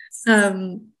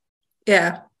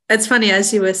 Yeah, it's funny,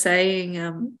 as you were saying,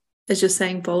 as you're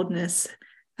saying boldness,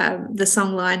 the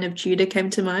song Lion of Judah came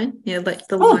to mind. Yeah, like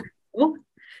the lion.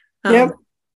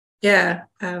 Yeah.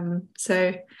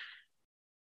 So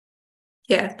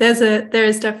yeah, there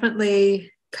is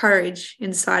definitely courage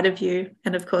inside of you,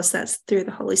 and of course that's through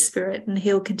the Holy Spirit, and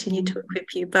he'll continue to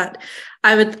equip you. But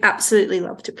I would absolutely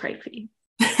love to pray for you.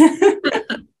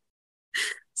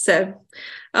 So,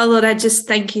 oh Lord, I just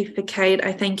thank you for Kate.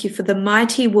 I thank you for the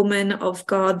mighty woman of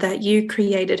God that you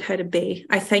created her to be.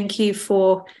 I thank you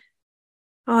for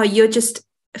you're just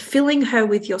filling her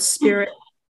with your spirit,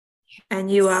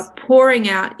 and you are pouring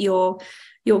out your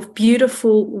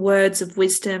beautiful words of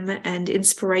wisdom and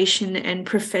inspiration and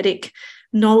prophetic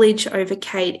knowledge over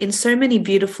Kate in so many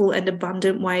beautiful and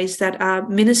abundant ways that are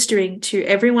ministering to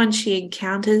everyone she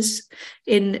encounters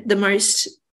in the most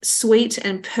sweet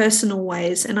and personal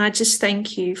ways. And I just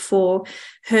thank you for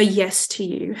her yes to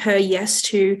you, her yes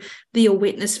to be a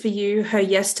witness for you, her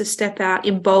yes to step out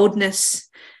in boldness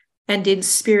and in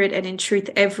spirit and in truth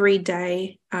every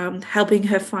day, helping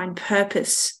her find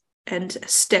purpose and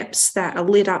steps that are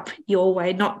lit up your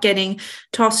way, not getting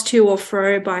tossed to or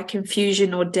fro by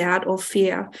confusion or doubt or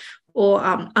fear or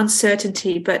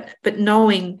uncertainty, but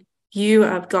knowing you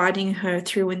are guiding her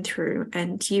through and through,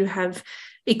 and you have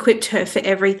equipped her for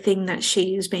everything that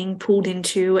she is being pulled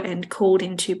into and called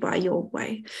into by your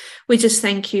way. We just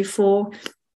thank you for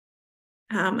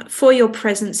your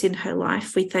presence in her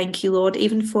life. We thank you, Lord,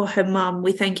 even for her mum.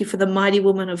 We thank you for the mighty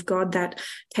woman of God that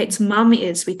Kate's mum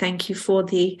is. We thank you for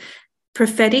the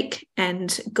prophetic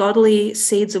and godly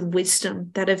seeds of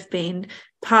wisdom that have been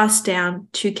passed down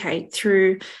to Kate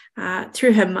through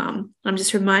her mum. I'm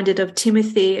just reminded of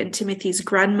Timothy and Timothy's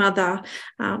grandmother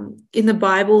in the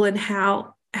Bible, and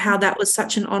how that was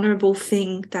such an honorable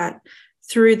thing, that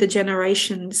through the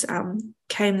generations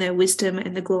came their wisdom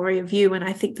and the glory of you. And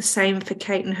I think the same for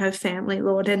Kate and her family,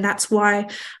 Lord. And that's why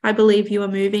I believe you are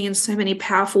moving in so many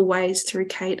powerful ways through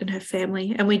Kate and her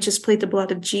family. And we just plead the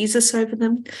blood of Jesus over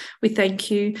them. We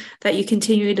thank you that you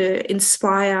continue to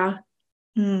inspire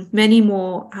many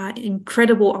more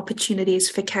incredible opportunities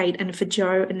for Kate and for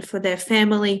Joe and for their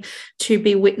family to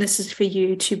be witnesses for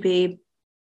you, to be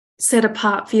set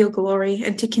apart for your glory,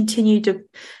 and to continue to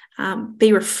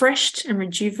be refreshed and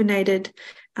rejuvenated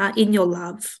in your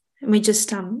love. And we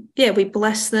just, we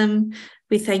bless them.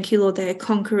 We thank you, Lord, they are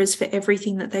conquerors for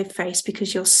everything that they face,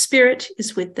 because your spirit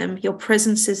is with them, your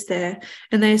presence is there,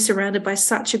 and they are surrounded by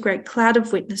such a great cloud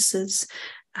of witnesses.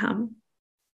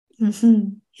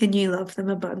 And you love them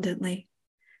abundantly.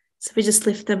 So we just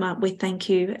lift them up. We thank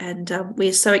you. And we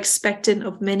are so expectant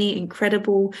of many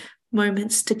incredible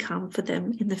moments to come for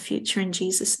them in the future. In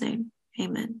Jesus' name,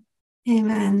 amen.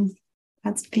 Amen.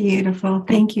 That's beautiful.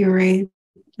 Thank you, Ruth.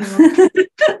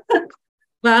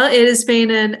 Well, it has been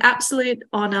an absolute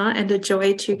honor and a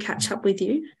joy to catch up with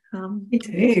you. Me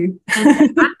too.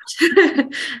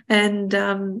 And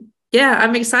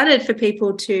I'm excited for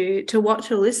people to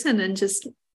watch or listen and just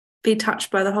be touched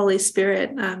by the Holy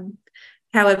Spirit,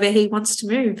 however he wants to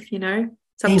move.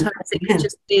 Sometimes it could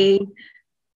just be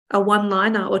a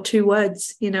one-liner or 2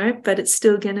 words, but it's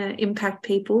still going to impact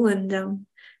people. And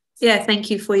thank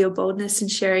you for your boldness in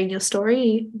sharing your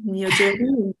story and your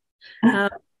journey.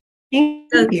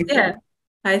 Thank you.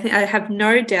 I think I have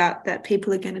no doubt that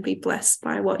people are going to be blessed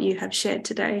by what you have shared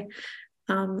today,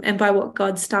 and by what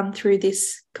God's done through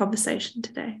this conversation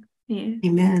today. Yeah.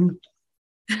 Amen.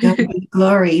 God be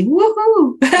glory.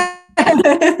 Woohoo!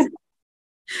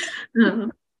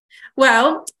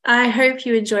 Well, I hope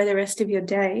you enjoy the rest of your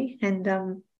day, and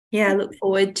I look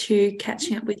forward to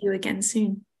catching up with you again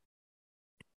soon.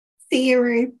 See you,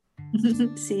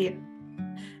 Ruth. See you.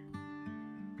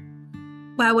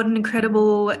 Wow, what an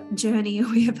incredible journey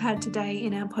we have had today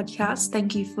in our podcast.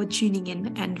 Thank you for tuning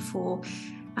in and for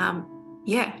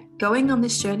going on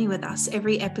this journey with us.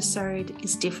 Every episode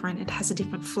is different. It has a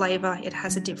different flavor. It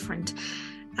has a different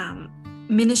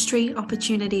ministry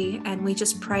opportunity, and we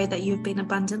just pray that you've been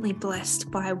abundantly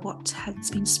blessed by what has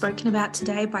been spoken about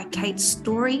today, by Kate's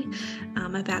story,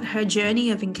 about her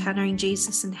journey of encountering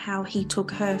Jesus and how he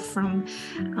took her from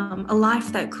a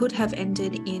life that could have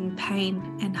ended in pain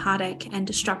and heartache and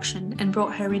destruction, and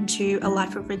brought her into a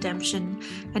life of redemption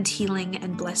and healing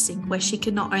and blessing, where she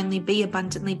could not only be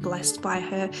abundantly blessed by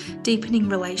her deepening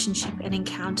relationship and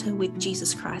encounter with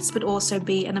Jesus Christ, but also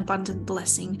be an abundant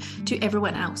blessing to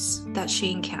everyone else that she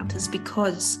encounters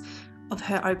because of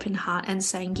her open heart and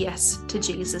saying yes to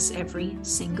Jesus every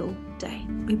single day.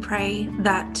 We pray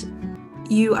that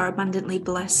you are abundantly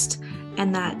blessed,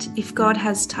 and that if God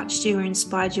has touched you or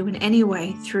inspired you in any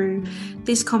way through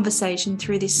this conversation,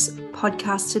 through this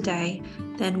podcast today,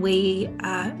 then we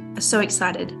are so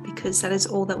excited, because that is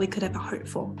all that we could ever hope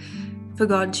for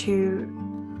God to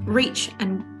reach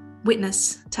and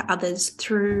witness to others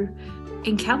through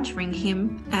encountering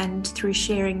him and through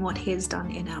sharing what he has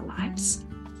done in our lives.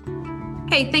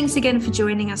 Hey, thanks again for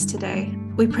joining us today.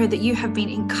 We pray that you have been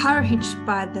encouraged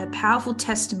by the powerful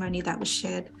testimony that was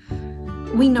shared.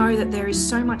 We know that there is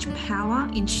so much power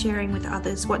in sharing with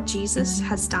others what Jesus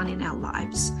has done in our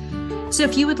lives. So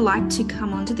if you would like to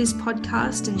come onto this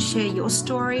podcast and share your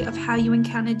story of how you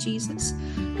encountered Jesus,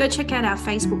 go check out our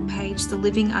Facebook page, The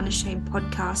Living Unashamed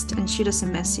Podcast, and shoot us a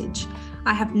message.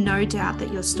 I have no doubt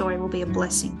that your story will be a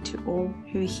blessing to all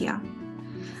who hear.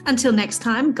 Until next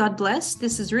time, God bless.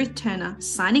 This is Ruth Turner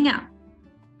signing out.